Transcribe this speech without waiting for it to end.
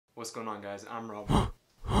What's going on, guys? I'm Rob.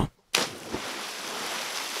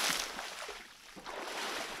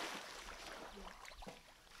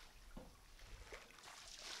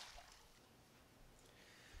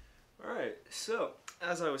 Alright, so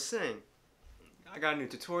as I was saying, I got a new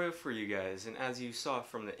tutorial for you guys, and as you saw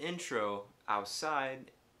from the intro,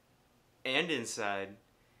 outside and inside,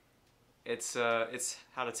 it's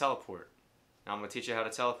how to teleport. Now I'm going to teach you how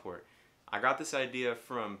to teleport. I got this idea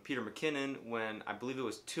from Peter McKinnon when, I believe it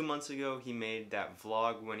was 2 months ago, he made that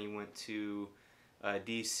vlog when he went to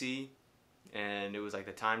DC, and it was like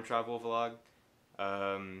the time travel vlog.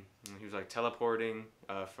 He was like teleporting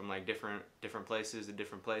from like different places to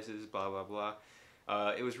different places, blah blah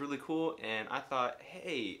blah. It was really cool, and I thought,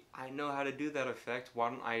 hey, I know how to do that effect. Why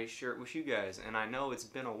don't I share it with you guys? And I know it's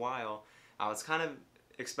been a while. I was kind of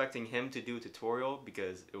expecting him to do a tutorial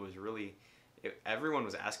because it was really, everyone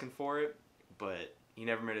was asking for it, but he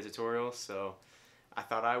never made a tutorial, so I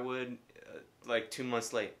thought I would, like 2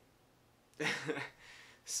 months late.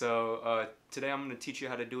 So today I'm going to teach you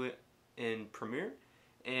how to do it in Premiere,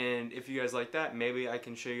 and if you guys like that, maybe I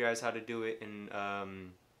can show you guys how to do it in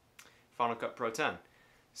Final Cut Pro 10.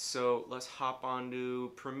 So let's hop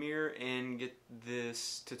onto Premiere and get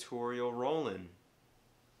this tutorial rolling.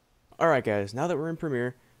 Alright guys, now that we're in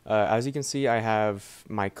Premiere, as you can see, I have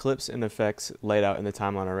my clips and effects laid out in the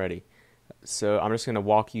timeline already. So I'm just going to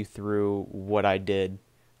walk you through what I did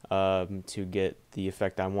to get the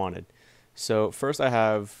effect I wanted. So first I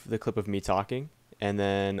have the clip of me talking, and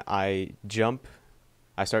then I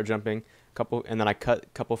start jumping, and then I cut a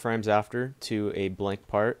couple frames after to a blank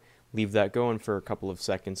part, leave that going for a couple of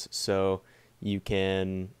seconds so you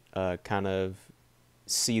can kind of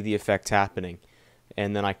see the effect happening.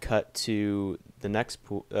 And then I cut to the next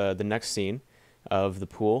scene of the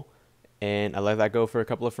pool, and I let that go for a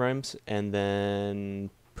couple of frames, and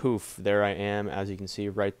then poof, there I am, as you can see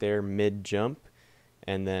right there, mid jump,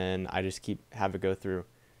 and then I just have it go through.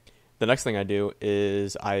 The next thing I do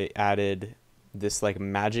is I added this like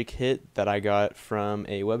magic hit that I got from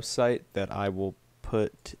a website that I will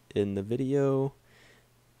put in the video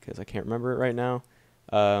because I can't remember it right now.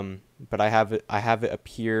 But I have it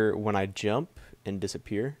appear when I jump and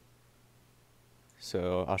disappear.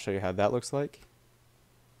 So I'll show you how that looks like.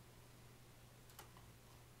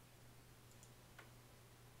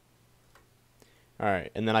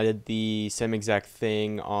 Alright, and then I did the same exact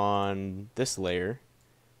thing on this layer.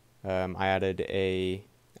 I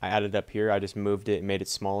added up here, I just moved it and made it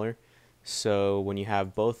smaller. So when you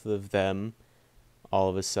have both of them, all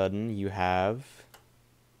of a sudden you have,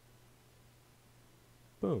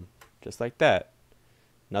 boom, just like that.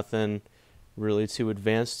 Nothing really too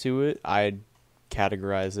advanced to it. I'd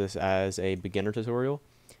categorize this as a beginner tutorial.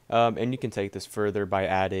 And you can take this further by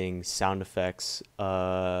adding sound effects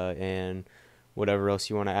and whatever else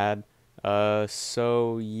you want to add.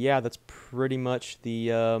 So yeah, that's pretty much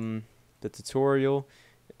the tutorial.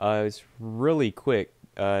 It's really quick.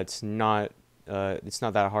 It's not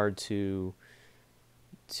that hard to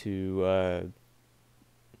do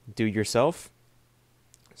yourself.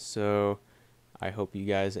 So I hope you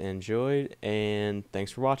guys enjoyed, and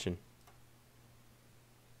thanks for watching.